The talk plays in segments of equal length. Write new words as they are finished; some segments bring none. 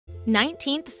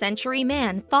19th century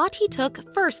man thought he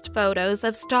took first photos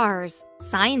of stars.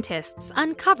 Scientists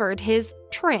uncovered his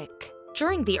trick.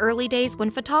 During the early days when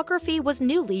photography was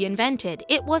newly invented,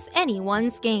 it was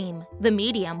anyone's game. The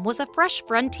medium was a fresh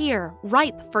frontier,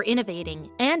 ripe for innovating,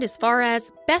 and as far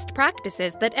as best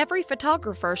practices that every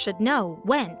photographer should know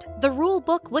went, the rule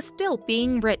book was still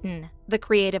being written. The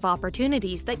creative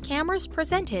opportunities that cameras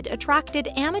presented attracted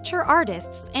amateur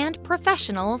artists and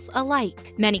professionals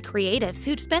alike. Many creatives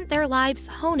who'd spent their lives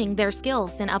honing their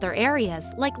skills in other areas,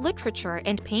 like literature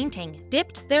and painting,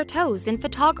 dipped their toes in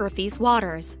photography's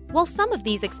waters. While some of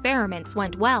these experiments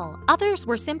went well, others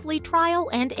were simply trial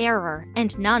and error,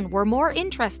 and none were more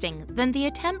interesting than the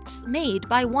attempts made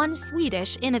by one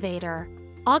Swedish innovator.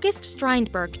 August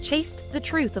Strindberg chased the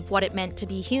truth of what it meant to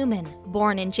be human.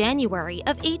 Born in January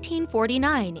of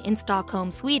 1849 in Stockholm,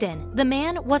 Sweden, the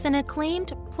man was an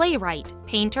acclaimed playwright,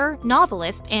 painter,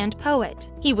 novelist, and poet.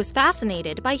 He was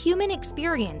fascinated by human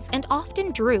experience and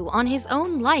often drew on his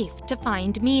own life to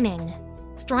find meaning.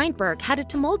 Strindberg had a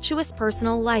tumultuous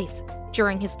personal life.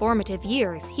 During his formative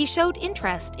years, he showed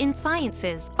interest in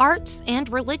sciences, arts, and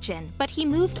religion, but he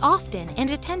moved often and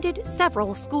attended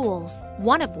several schools,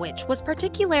 one of which was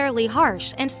particularly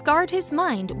harsh and scarred his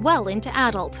mind well into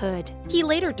adulthood. He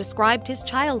later described his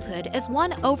childhood as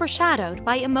one overshadowed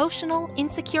by emotional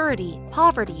insecurity,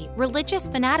 poverty, religious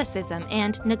fanaticism,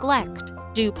 and neglect,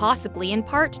 due possibly in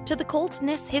part to the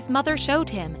coldness his mother showed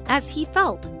him, as he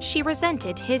felt she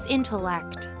resented his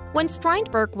intellect. When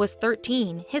Strindberg was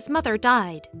 13, his mother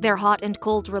died. Their hot and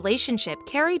cold relationship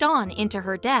carried on into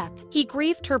her death. He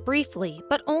grieved her briefly,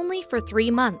 but only for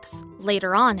 3 months.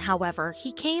 Later on, however,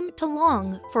 he came to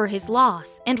long for his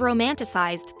loss and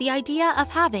romanticized the idea of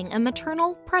having a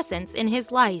maternal presence in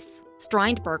his life.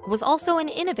 Strindberg was also an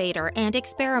innovator and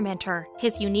experimenter.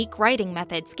 His unique writing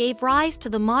methods gave rise to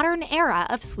the modern era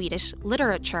of Swedish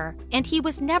literature, and he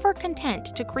was never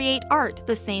content to create art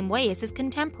the same way as his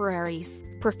contemporaries,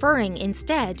 preferring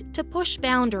instead to push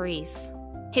boundaries.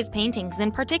 His paintings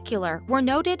in particular were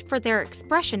noted for their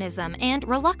expressionism and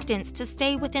reluctance to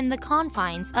stay within the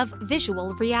confines of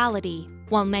visual reality.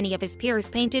 While many of his peers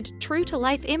painted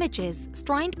true-to-life images,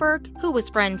 Strindberg, who was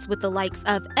friends with the likes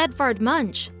of Edvard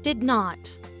Munch, did not.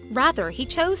 Rather, he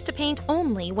chose to paint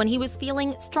only when he was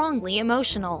feeling strongly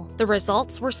emotional. The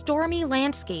results were stormy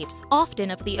landscapes, often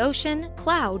of the ocean,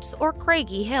 clouds, or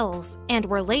craggy hills, and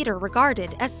were later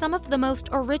regarded as some of the most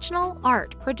original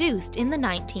art produced in the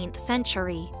 19th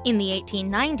century. In the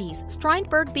 1890s,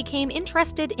 Strindberg became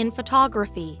interested in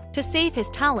photography. To save his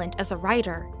talent as a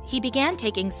writer, he began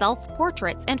taking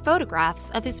self-portraits and photographs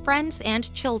of his friends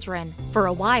and children. For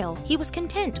a while, he was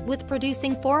content with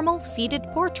producing formal, seated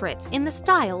portraits in the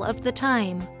style of the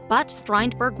time. But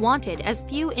Strindberg wanted as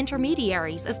few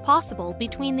intermediaries as possible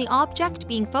between the object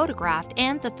being photographed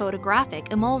and the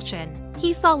photographic emulsion.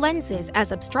 He saw lenses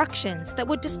as obstructions that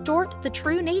would distort the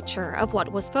true nature of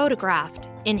what was photographed.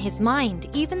 In his mind,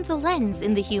 even the lens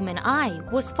in the human eye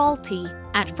was faulty.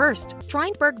 At first,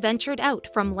 Strindberg ventured out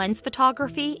from lens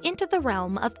photography into the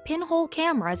realm of pinhole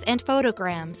cameras and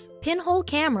photograms. Pinhole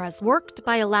cameras worked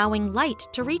by allowing light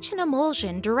to reach an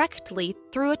emulsion directly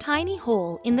through a tiny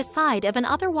hole in the side of an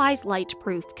otherwise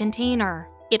light-proof container.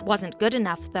 It wasn't good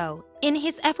enough, though. In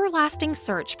his everlasting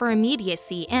search for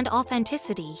immediacy and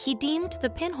authenticity, he deemed the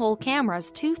pinhole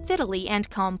cameras too fiddly and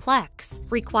complex,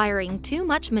 requiring too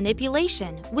much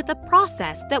manipulation with a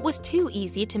process that was too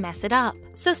easy to mess it up.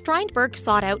 So Strindberg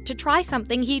sought out to try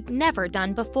something he'd never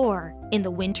done before. In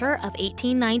the winter of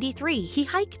 1893, he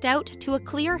hiked out to a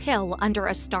clear hill under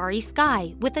a starry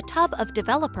sky with a tub of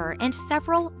developer and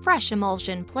several fresh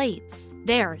emulsion plates.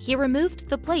 There, he removed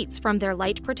the plates from their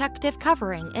light protective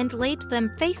covering and laid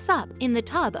them face up in the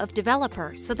tub of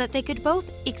developer so that they could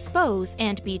both expose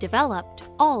and be developed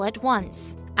all at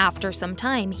once. After some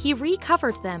time, he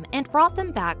recovered them and brought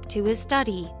them back to his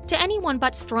study. To anyone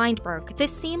but Strindberg,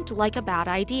 this seemed like a bad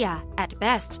idea. At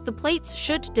best, the plates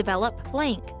should develop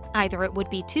blank. Either it would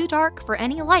be too dark for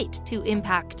any light to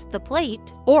impact the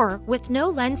plate, or with no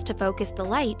lens to focus the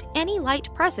light, any light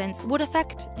presence would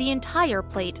affect the entire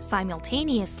plate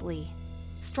simultaneously.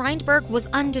 Strindberg was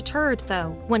undeterred,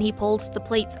 though. When he pulled the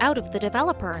plates out of the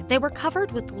developer, they were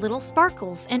covered with little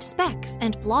sparkles and specks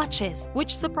and blotches,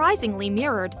 which surprisingly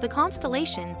mirrored the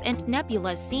constellations and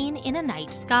nebulas seen in a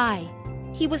night sky.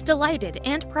 He was delighted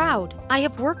and proud. "I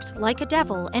have worked like a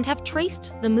devil and have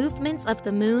traced the movements of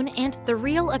the moon and the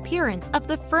real appearance of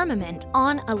the firmament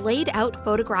on a laid-out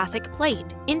photographic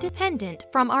plate, independent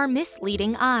from our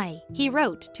misleading eye," he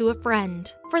wrote to a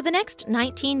friend. For the next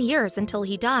 19 years until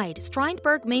he died,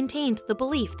 Strindberg maintained the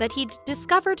belief that he'd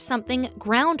discovered something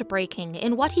groundbreaking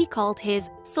in what he called his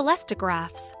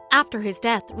celestigraphs. After his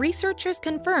death, researchers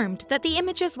confirmed that the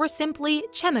images were simply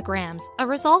chemograms, a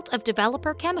result of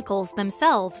developer chemicals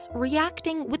themselves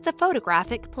reacting with the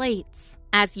photographic plates.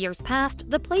 As years passed,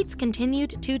 the plates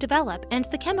continued to develop and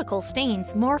the chemical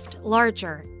stains morphed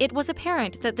larger. It was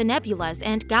apparent that the nebulas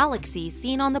and galaxies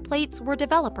seen on the plates were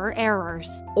developer errors,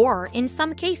 or in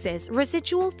some cases,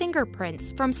 residual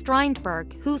fingerprints from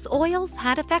Strindberg, whose oils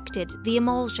had affected the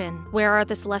emulsion. Where are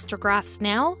the celestrographs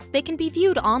now? They can be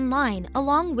viewed online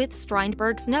along with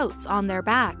Strindberg's notes on their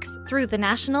backs through the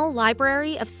National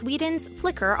Library of Sweden's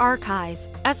Flickr archive.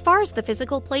 As far as the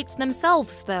physical plates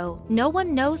themselves, though, no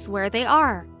one knows where they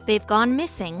are. They've gone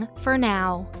missing for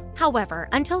now. However,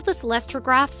 until the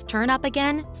celestrographs turn up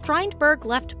again, Strindberg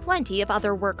left plenty of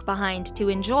other work behind to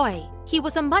enjoy. He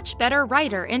was a much better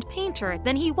writer and painter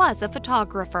than he was a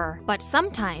photographer. But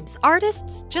sometimes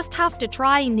artists just have to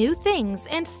try new things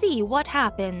and see what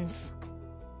happens.